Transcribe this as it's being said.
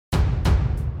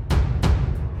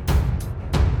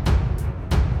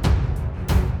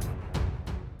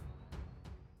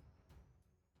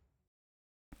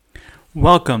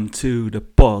Welcome to the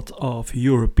pod of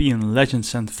European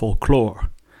legends and folklore,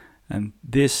 and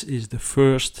this is the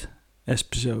first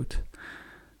episode,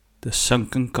 The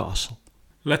Sunken Castle.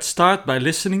 Let's start by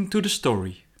listening to the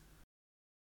story.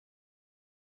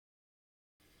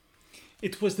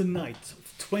 It was the night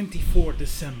of 24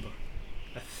 December.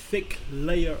 A thick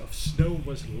layer of snow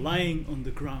was lying on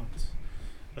the ground.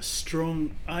 A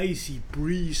strong, icy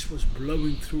breeze was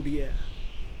blowing through the air.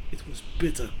 It was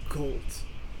bitter cold.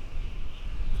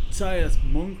 A tired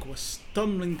monk was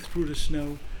stumbling through the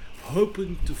snow,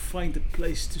 hoping to find a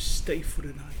place to stay for the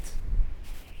night.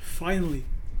 Finally,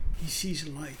 he sees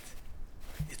a light.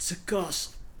 It's a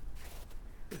castle.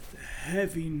 With a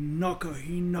heavy knocker,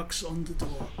 he knocks on the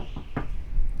door.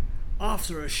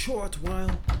 After a short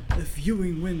while, a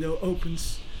viewing window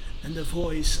opens and a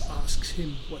voice asks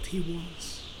him what he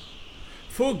wants.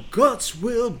 "For God's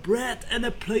will, bread and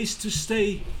a place to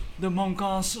stay," the monk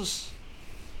answers.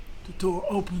 The door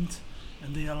opened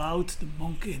and they allowed the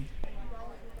monk in.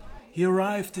 He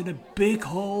arrived in a big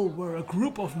hall where a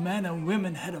group of men and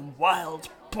women had a wild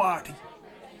party.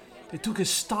 They took his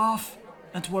staff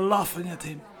and were laughing at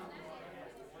him.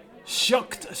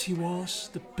 Shocked as he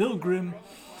was, the pilgrim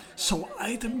saw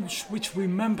items which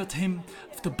remembered him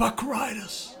of the Buck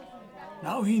Riders.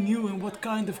 Now he knew in what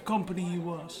kind of company he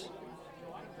was.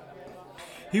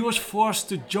 He was forced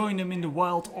to join them in the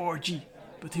wild orgy,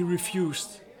 but he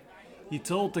refused. He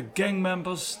told the gang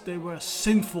members they were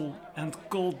sinful and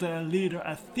called their leader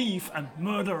a thief and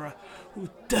murderer who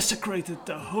desecrated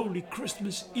the holy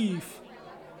Christmas Eve.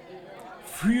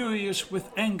 Furious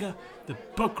with anger, the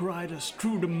Buck Riders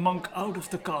threw the monk out of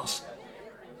the castle.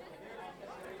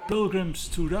 Pilgrim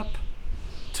stood up,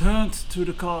 turned to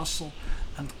the castle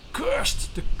and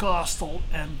cursed the castle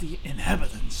and the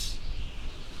inhabitants.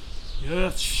 The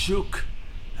earth shook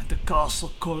and the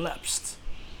castle collapsed.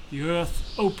 The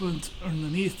earth opened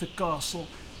underneath the castle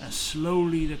and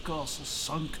slowly the castle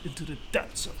sunk into the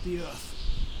depths of the earth.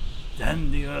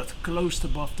 Then the earth closed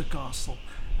above the castle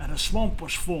and a swamp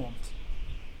was formed.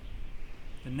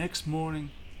 The next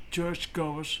morning,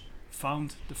 churchgoers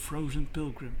found the frozen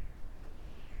pilgrim.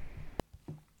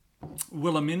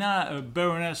 Wilhelmina, a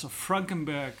baroness of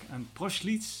Frankenberg and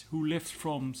Proschlitz, who lived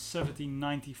from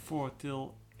 1794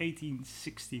 till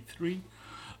 1863,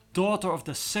 daughter of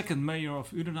the second mayor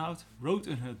of Udenhout, wrote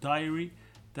in her diary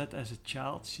that as a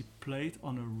child she played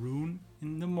on a rune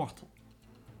in the Mortel,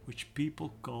 which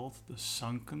people called the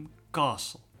Sunken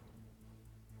Castle.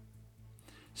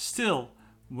 Still,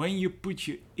 when you put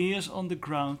your ears on the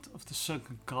ground of the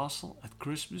Sunken Castle at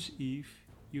Christmas Eve,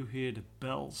 you hear the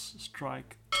bells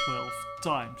strike 12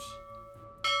 times.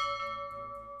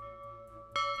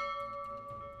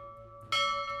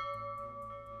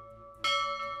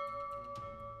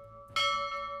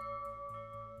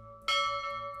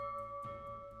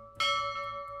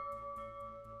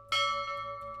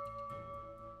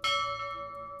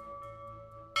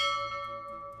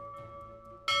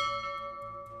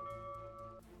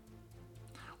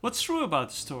 What's true about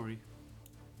the story?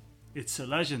 It's a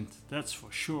legend, that's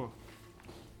for sure.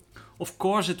 Of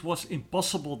course, it was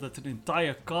impossible that an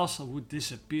entire castle would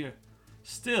disappear.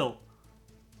 Still,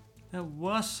 there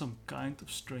was some kind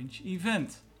of strange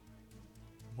event.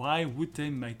 Why would they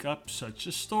make up such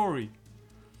a story?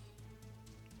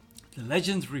 The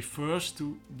legend refers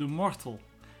to the Mortel,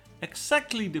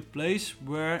 exactly the place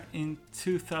where in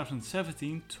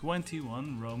 2017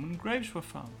 21 Roman graves were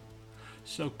found.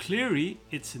 So clearly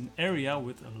it's an area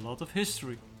with a lot of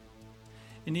history.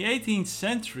 In the 18th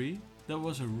century there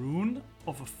was a ruin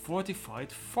of a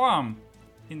fortified farm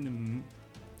in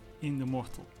the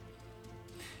Mortel.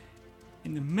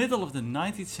 In the middle of the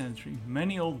 19th century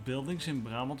many old buildings in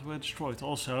Brabant were destroyed.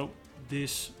 Also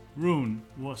this ruin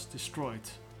was destroyed.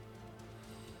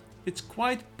 It's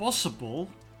quite possible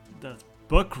that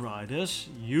Buck Riders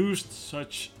used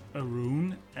such a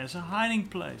ruin as a hiding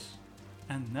place.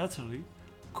 And naturally,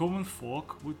 common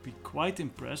folk would be quite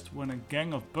impressed when a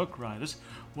gang of Buck Riders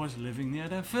was living near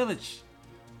their village.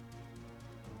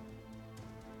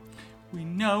 We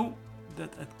know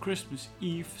that at Christmas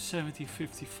Eve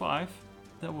 1755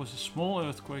 there was a small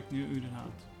earthquake near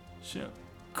Udenhout. So,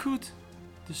 could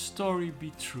the story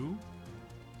be true?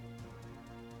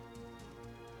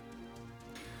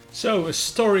 So, a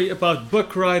story about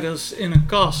Buck Riders in a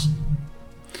castle.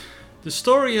 The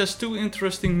story has two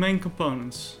interesting main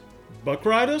components: Buck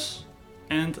Riders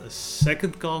and a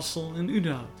second castle in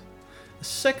Udenhout. A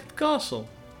second castle?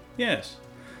 Yes.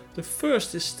 The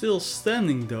first is still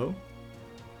standing though.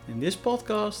 In this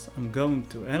podcast I'm going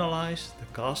to analyze the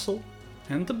castle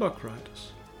and the Buck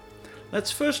Riders.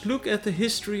 Let's first look at the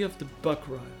history of the Buck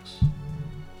Riders.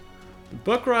 The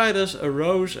Buck Riders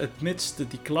arose amidst the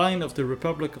decline of the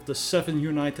Republic of the Seven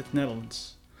United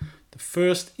Netherlands, the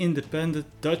first independent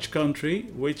Dutch country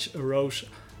which arose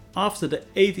after the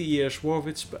 80 Years' War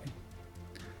with Spain.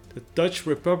 The Dutch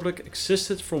Republic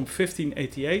existed from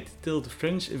 1588 till the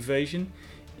French invasion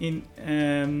in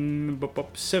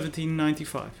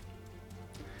 1795.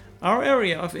 Our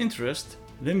area of interest,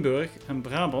 Limburg and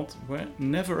Brabant, were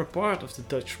never a part of the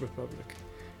Dutch Republic.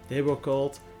 They were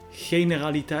called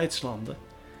Generaliteitslanden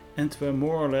and were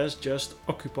more or less just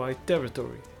occupied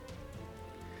territory.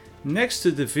 Next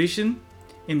to division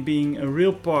in being a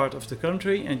real part of the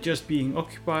country and just being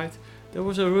occupied, there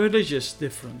was a religious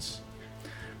difference,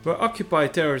 where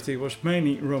occupied territory was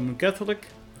mainly Roman Catholic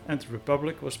and the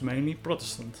Republic was mainly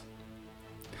Protestant.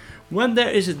 When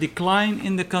there is a decline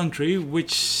in the country,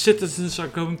 which citizens are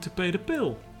going to pay the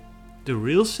bill? The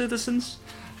real citizens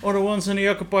or the ones in the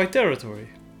occupied territory?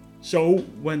 So,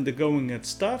 when the going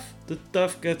gets tough, the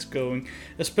tough gets going,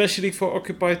 especially for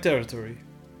occupied territory.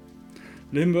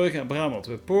 Limburg and Brabant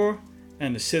were poor,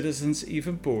 and the citizens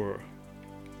even poorer.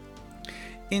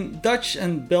 In Dutch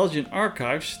and Belgian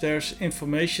archives there's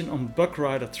information on Buck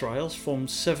Rider trials from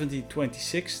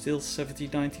 1726 till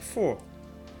 1794.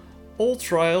 All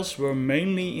trials were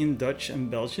mainly in Dutch and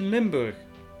Belgian Limburg.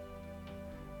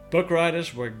 Buck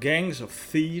Riders were gangs of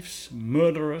thieves,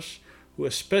 murderers, who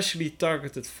especially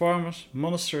targeted farmers,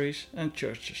 monasteries and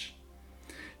churches.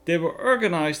 They were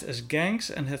organized as gangs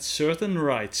and had certain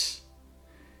rights.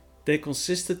 They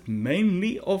consisted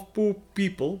mainly of poor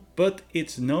people, but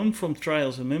it's known from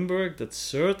trials in Limburg that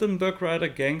certain Buck Rider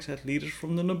gangs had leaders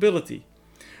from the nobility,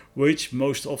 which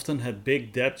most often had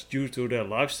big debts due to their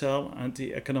lifestyle and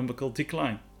the economical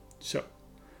decline. So,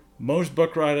 most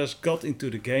Buck Riders got into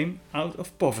the game out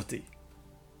of poverty.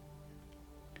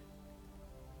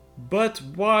 But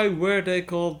why were they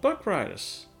called Buck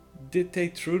Riders? Did they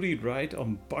truly ride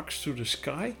on bucks through the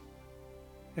sky?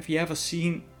 Have you ever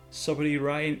seen somebody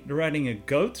riding a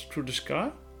goat through the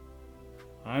sky?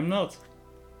 I'm not.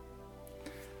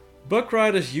 Buck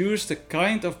Riders used a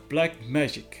kind of black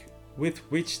magic, with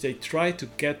which they tried to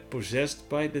get possessed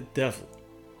by the devil.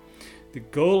 The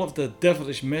goal of the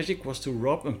devilish magic was to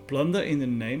rob and plunder in the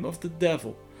name of the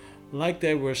devil, like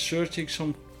they were searching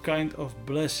some kind of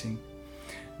blessing.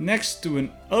 Next to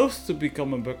an oath to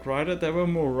become a Buck Rider, there were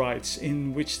more rites,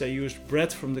 in which they used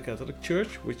bread from the Catholic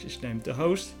Church, which is named the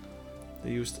host. They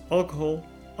used alcohol,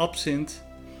 absinthe,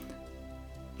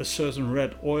 a certain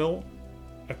red oil,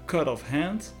 a cut of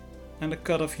hand, and a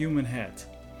cut of human head.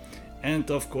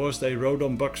 And of course they rode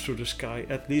on bucks through the sky.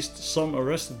 At least some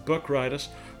arrested Buck Riders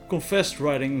confessed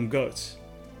riding on goats.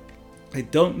 I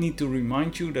don't need to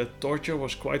remind you that torture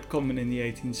was quite common in the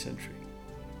 18th century.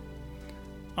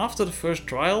 After the first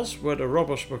trials, where the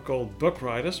robbers were called Buck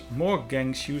Riders, more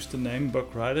gangs used the name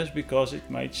Buck Riders because it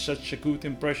made such a good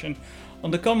impression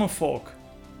on the common folk.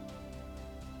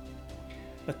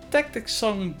 A tactic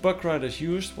some Buck Riders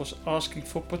used was asking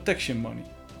for protection money.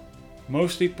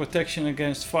 Mostly protection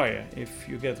against fire, if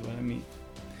you get what I mean.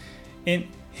 In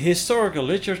historical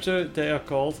literature they are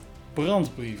called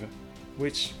brandbrieven,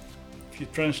 which, if you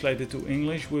translate it to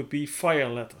English, would be fire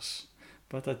letters.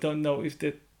 But I don't know if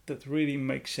that really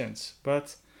makes sense.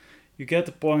 But you get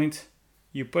the point.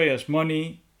 You pay us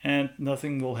money and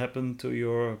nothing will happen to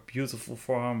your beautiful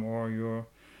farm or your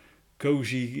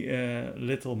cozy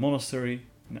little monastery.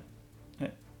 No.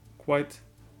 Quite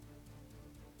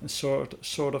a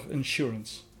sort of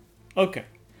insurance. Okay,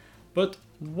 but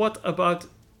what about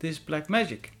this black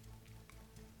magic?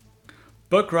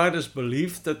 Buck Riders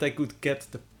believed that they could get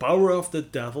the power of the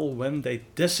devil when they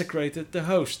desecrated the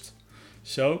host.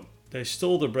 So they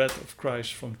stole the bread of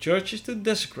Christ from churches to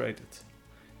desecrate it.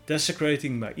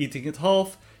 Desecrating by eating it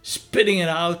half, spitting it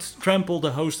out, trample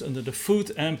the host under the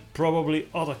foot, and probably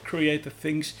other creative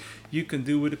things you can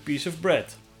do with a piece of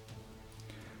bread.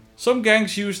 Some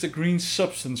gangs used a green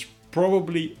substance,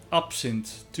 probably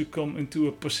absinthe, to come into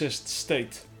a possessed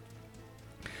state.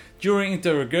 During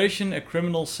interrogation, a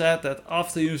criminal said that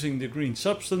after using the green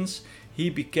substance, he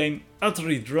became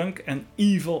utterly drunk and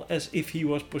evil as if he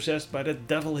was possessed by the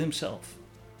devil himself.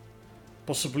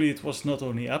 Possibly it was not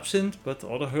only absinthe, but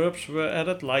other herbs were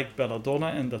added, like belladonna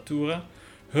and datura,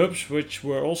 herbs which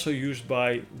were also used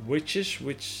by witches,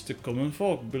 which the common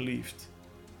folk believed.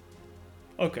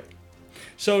 Okay.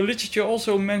 So literature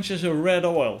also mentions a red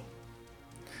oil.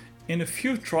 In a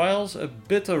few trials a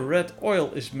bitter red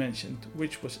oil is mentioned,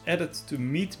 which was added to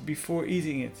meat before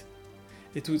eating it.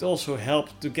 It would also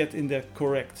help to get in the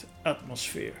correct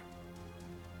atmosphere.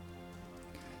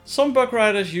 Some Buck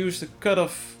Riders used a cut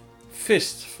off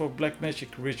fist for black magic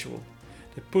ritual.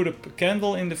 They put a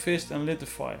candle in the fist and lit the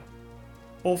fire.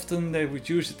 Often they would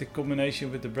use it in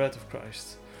combination with the bread of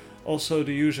Christ. Also,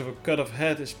 the use of a cut of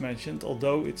head is mentioned,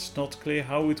 although it's not clear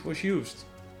how it was used.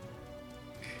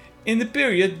 In the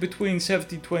period between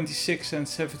 1726 and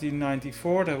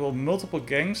 1794, there were multiple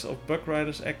gangs of buck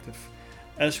riders active.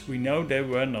 As we know, they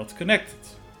were not connected.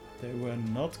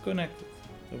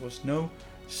 There was no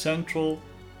central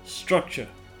structure.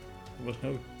 There was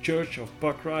no church of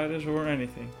buck riders or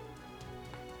anything.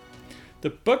 The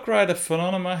buck rider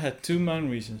phenomenon had two main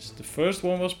reasons. The first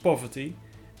one was poverty,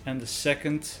 and the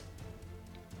second,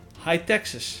 high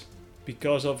taxes,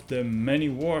 because of the many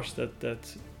wars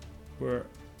that were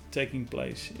taking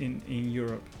place in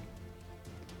Europe.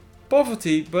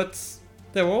 Poverty, but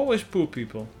there were always poor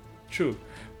people, true.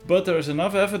 But there is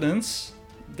enough evidence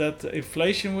that the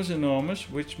inflation was enormous,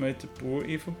 which made the poor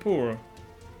even poorer.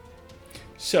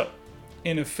 So,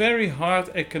 in a very hard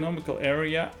economical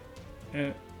era,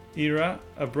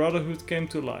 a brotherhood came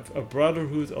to life, a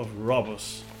brotherhood of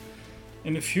robbers.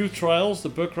 In a few trials, the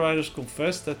buck riders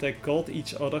confessed that they called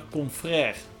each other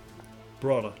confrère,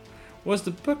 brother. Was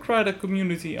the buck rider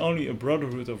community only a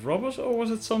brotherhood of robbers, or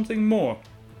was it something more?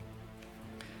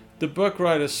 The buck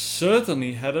riders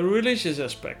certainly had a religious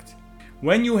aspect.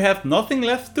 When you have nothing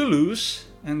left to lose,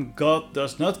 and God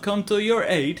does not come to your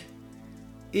aid,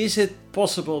 is it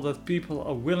possible that people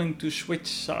are willing to switch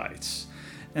sides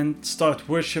and start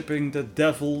worshipping the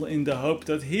devil in the hope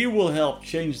that he will help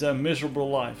change their miserable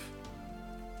life?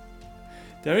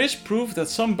 There is proof that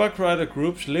some buck rider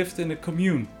groups lived in a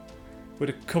commune, with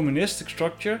a communistic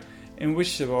structure in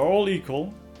which they were all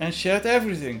equal and shared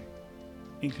everything,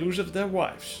 inclusive their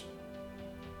wives.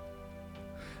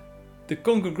 The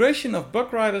congregation of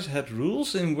buck riders had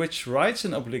rules in which rights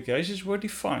and obligations were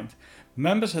defined.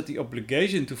 Members had the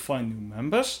obligation to find new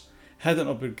members, had an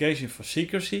obligation for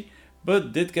secrecy,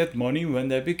 but did get money when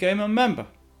they became a member.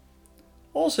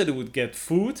 Also, they would get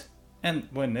food and,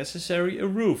 when necessary, a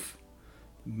roof.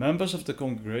 The members of the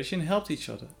congregation helped each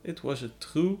other. It was a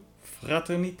true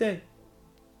fraternité.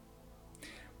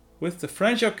 With the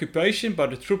French occupation by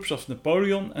the troops of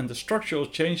Napoleon and the structural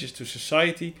changes to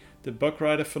society, the buck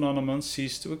rider phenomenon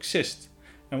ceased to exist.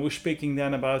 And we're speaking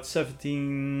then about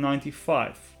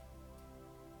 1795.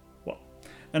 Well,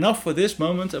 enough for this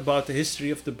moment about the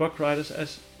history of the buck riders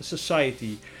as a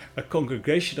society, a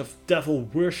congregation of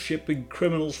devil-worshipping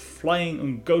criminals flying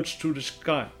on goats through the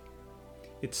sky.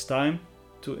 It's time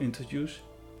to introduce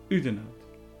Udenhout.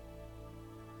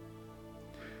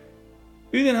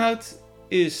 Udenhout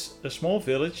is a small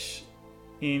village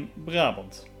in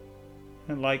Brabant.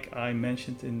 And like I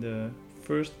mentioned in the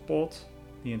first pod,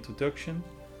 the introduction,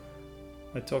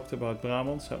 I talked about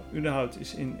Brabant. So Udenhout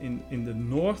is in the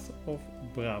north of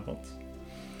Brabant.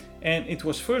 And it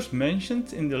was first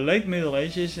mentioned in the late Middle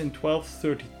Ages in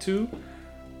 1232,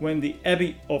 when the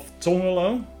Abbey of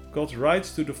Tongerlo got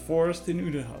rights to the forest in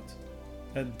Udenhout.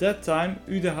 At that time,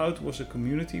 Udenhout was a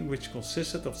community which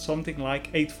consisted of something like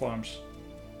 8 farms.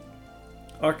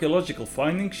 Archaeological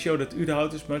findings show that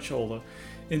Udenhout is much older.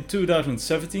 In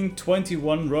 2017,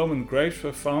 21 Roman graves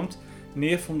were found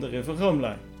near from the river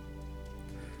Roomlei.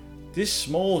 This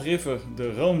small river,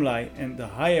 the Roomlei, and the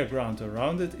higher ground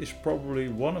around it is probably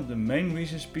one of the main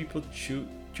reasons people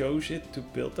chose it to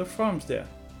build their farms there.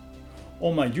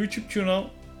 On my YouTube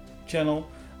channel,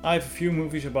 I have a few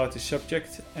movies about this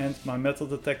subject and my metal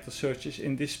detector searches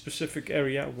in this specific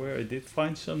area where I did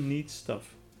find some neat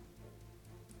stuff.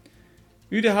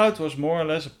 Udenhout was more or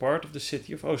less a part of the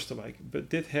city of Oosterwijk, but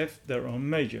did have their own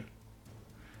major.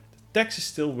 The taxes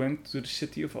still went to the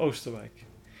city of Oosterwijk.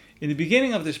 In the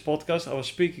beginning of this podcast I was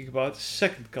speaking about the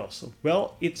second castle.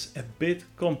 Well, it's a bit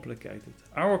complicated.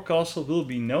 Our castle will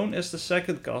be known as the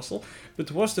second castle,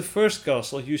 but was the first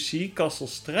castle. You see, Castle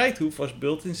Strijdhoef was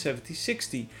built in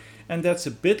 1760, and that's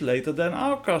a bit later than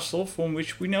our castle, from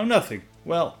which we know nothing.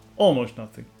 Well, almost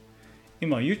nothing. In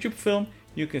my YouTube film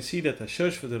you can see that I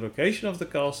searched for the location of the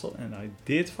castle and I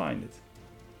did find it.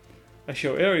 I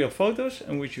show aerial photos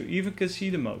in which you even can see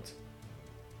the moat.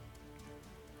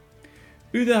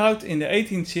 Udenhout in the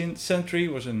 18th century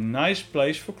was a nice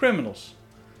place for criminals.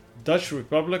 The Dutch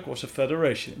Republic was a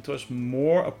federation. It was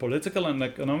more a political and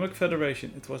economic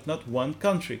federation. It was not one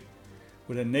country,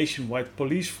 with a nationwide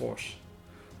police force.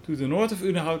 To the north of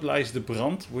Udenhout lies the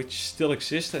Brand, which still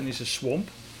exists and is a swamp.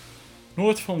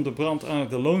 North from the Brand are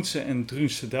the Loonse and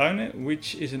Drunse Duinen,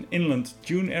 which is an inland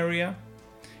dune area.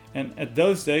 And at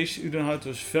those days Udenhout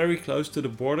was very close to the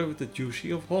border with the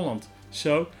Duchy of Holland,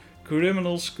 so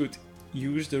criminals could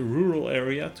use the rural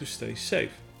area to stay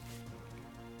safe.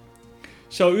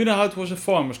 So Udenhout was a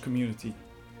farmers' community,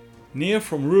 near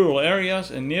from rural areas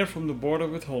and near from the border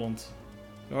with Holland.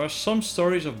 There are some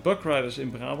stories of buck riders in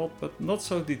Brabant, but not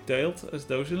so detailed as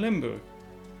those in Limburg.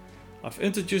 I've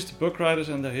introduced the buck riders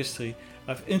and their history.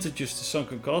 I've introduced the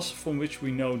sunken castle, from which we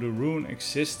know the ruin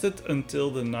existed until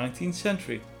the 19th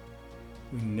century.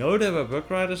 We know there were buck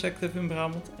riders active in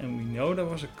Brabant, and we know there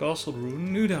was a castle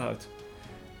ruin in Udenhout.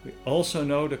 We also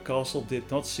know the castle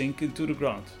did not sink into the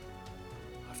ground.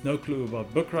 I've no clue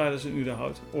about buck riders in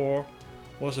Udenhout, or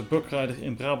was a buck rider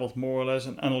in Brabant more or less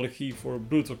an analogy for a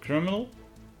brutal criminal?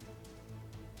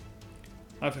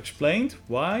 I've explained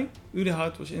why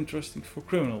Udenhout was interesting for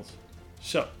criminals.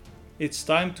 So, it's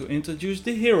time to introduce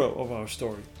the hero of our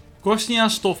story. Korstiaan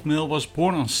Stoffmeel was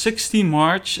born on 16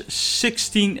 March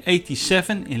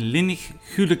 1687 in Linnig,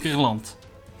 Gulikerland.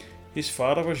 His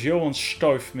father was Johan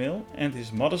Stoffmeel and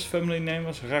his mother's family name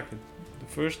was Racken. The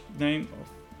first name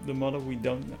of the mother we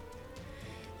don't know.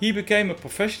 He became a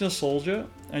professional soldier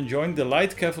and joined the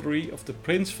light cavalry of the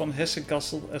Prince van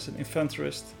Hessen-Kassel as an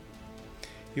infanterist.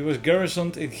 He was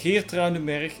garrisoned in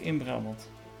Geertruidenberg in Brabant.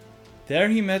 There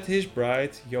he met his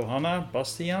bride Johanna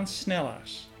Bastiaan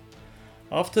Snellaers.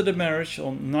 After the marriage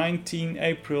on 19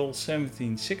 April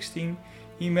 1716,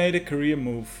 he made a career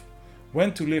move,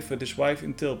 went to live with his wife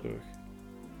in Tilburg.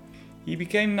 He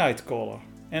became nightcaller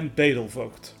and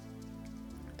bedelvoogd.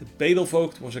 The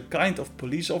bedelvoogd was a kind of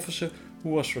police officer who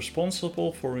was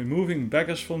responsible for removing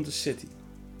beggars from the city.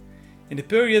 In the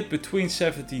period between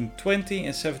 1720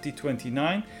 and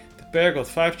 1729, the pair got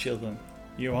 5 children: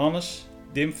 Johannes,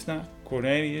 Dimfna,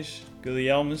 Cornelius,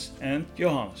 Gulielmus and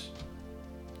Johannes.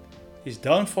 His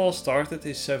downfall started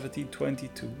in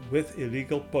 1722 with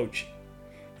illegal poaching.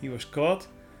 He was caught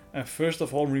and first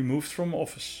of all removed from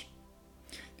office.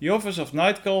 The office of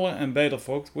nightcaller and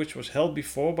bedelvoogd, which was held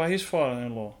before by his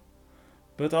father-in-law.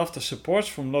 But after support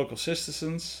from local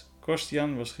citizens,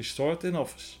 Korstiaan was restored in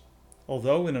office,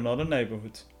 although in another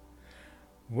neighborhood.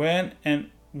 When and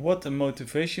what the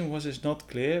motivation was is not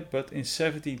clear, but in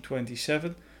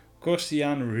 1727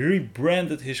 Korstiaan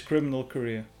rebranded his criminal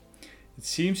career. It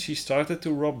seems he started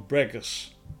to rob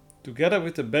beggars, together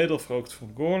with the bedelvoogd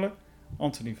from Goorle,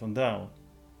 Anthony van Dalen.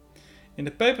 In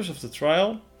the papers of the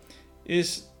trial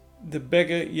is the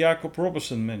beggar Jacob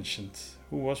Robinson mentioned,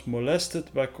 who was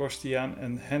molested by Korstiaan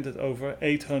and handed over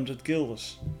 800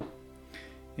 guilders.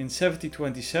 In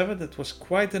 1727 that was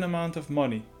quite an amount of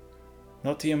money,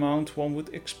 not the amount one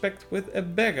would expect with a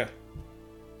beggar.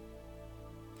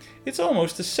 It's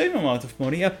almost the same amount of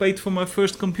money I paid for my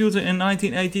first computer in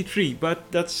 1983,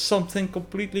 but that's something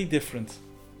completely different.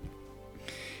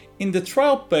 In the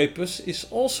trial papers is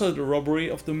also the robbery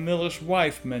of the miller's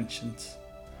wife mentioned.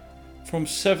 From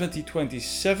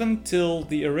 1727 till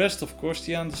the arrest of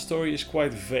Korstiaan, the story is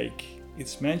quite vague.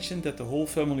 It's mentioned that the whole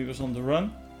family was on the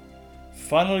run.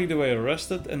 Finally they were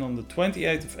arrested, and on the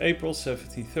 28th of April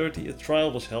 1730 a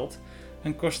trial was held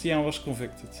and Korstiaan was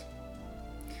convicted.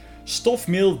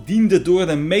 Stoffmeel diende door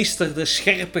de meester de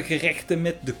scherpe gerechten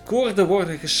met de koorden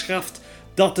worden geschraft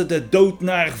dat de dood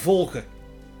naar volge.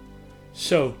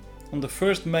 So, on the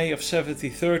 1st May of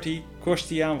 1730,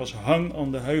 Korstiaan was hung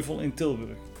on the Heuvel in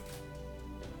Tilburg.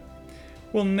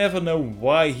 We'll never know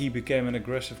why he became an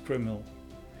aggressive criminal.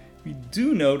 We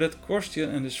do know that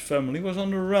Korstiaan and his family was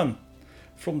on the run.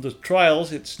 From the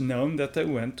trials it's known that they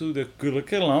went to the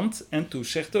Gulikerland and to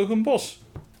 's-Hertogenbosch.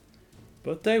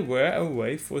 But they were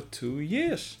away for 2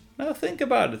 years. Now think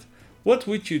about it. What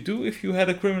would you do if you had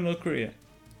a criminal career?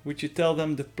 Would you tell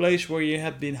them the place where you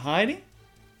had been hiding?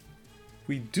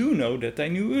 We do know that they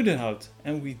knew Udenhout,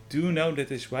 and we do know that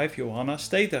his wife Johanna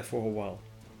stayed there for a while.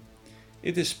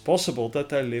 It is possible that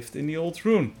they lived in the old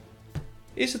ruin.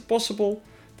 Is it possible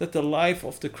that the life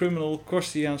of the criminal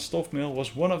Korstiaan Stoffmeel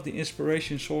was one of the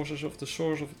inspiration sources of the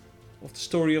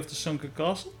story of the sunken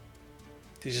castle?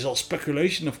 This is all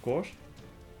speculation, of course.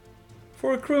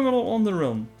 For a criminal on the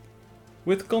run,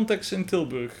 with contacts in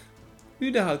Tilburg,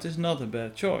 Udenhout is not a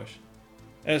bad choice,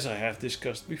 as I have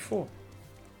discussed before.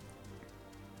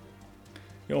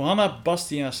 Johanna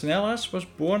Bastiaan Snellaers was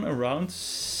born around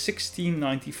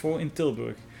 1694 in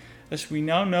Tilburg. As we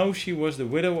now know, she was the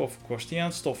widow of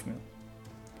Korstiaan Stoffmeel.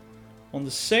 On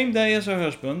the same day as her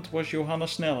husband was Johanna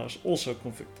Snellaers also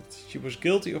convicted. She was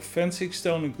guilty of fencing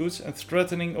stolen goods and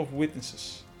threatening of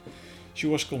witnesses. She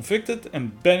was convicted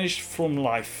and banished for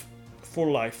life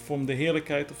from the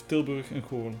Heerlijkheid of Tilburg and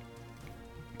Goorlen.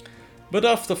 But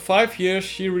after 5 years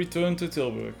she returned to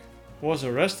Tilburg, was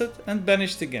arrested and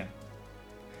banished again.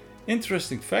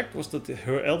 Interesting fact was that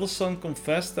her eldest son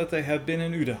confessed that they had been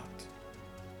in Udenhout.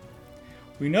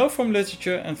 We know from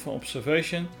literature and from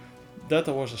observation that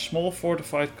there was a small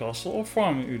fortified castle or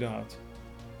farm in Udenhout.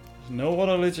 There's no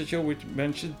other literature which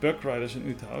mentions buck riders in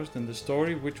Udenhout than the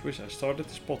story with which I started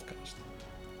this podcast.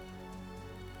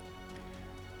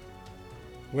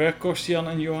 Were Kostyan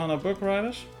and Johanna buck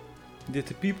riders? Did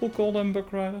the people call them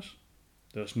buck riders?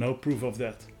 There's no proof of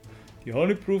that. The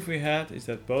only proof we had is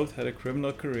that both had a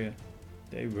criminal career.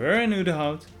 They were in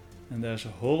Udenhout, and there's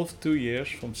a whole of 2 years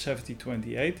from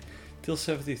 1728 till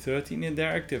 1713 in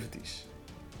their activities.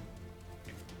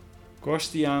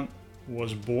 Kostyan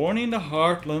was born in the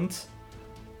heartland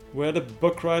where the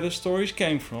buck rider stories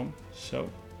came from, so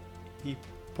he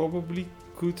probably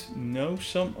could know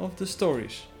some of the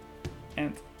stories.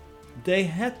 And they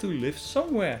had to live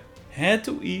somewhere, had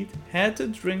to eat, had to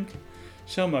drink,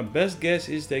 so my best guess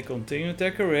is they continued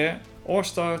their career or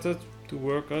started to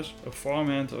work as a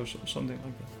farmhand or something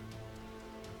like that.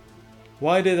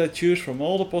 Why did I choose from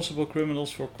all the possible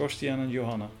criminals for Kostyan and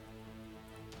Johanna?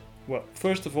 Well,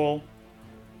 first of all,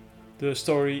 the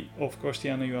story of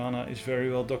Kostyan and Johanna is very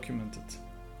well documented.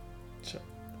 So,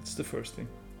 that's the first thing.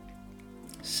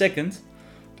 Second,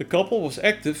 the couple was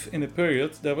active in a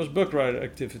period there was buck rider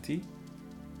activity.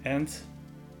 And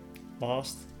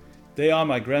last, they are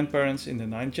my grandparents in the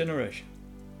 9th generation.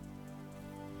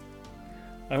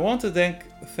 I want to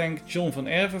thank John van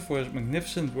Erve for his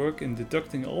magnificent work in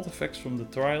deducting all the facts from the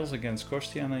trials against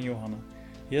Kostyan and Johanna.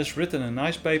 He has written a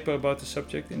nice paper about the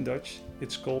subject in Dutch.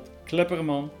 It's called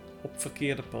Klepperman op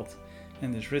verkeerde pad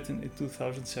and is written in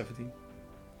 2017.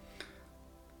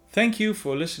 Thank you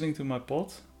for listening to my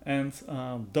pod, and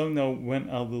don't know when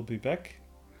I will be back.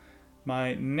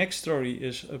 My next story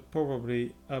is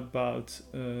probably about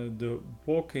the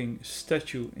walking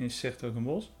statue in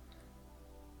 's-Hertogenbosch,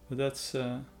 but that's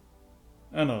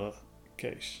another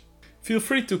case. Feel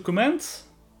free to comment.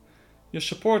 Your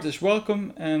support is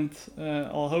welcome, and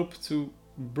I'll hope to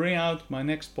bring out my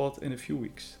next pod in a few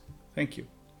weeks. Thank you.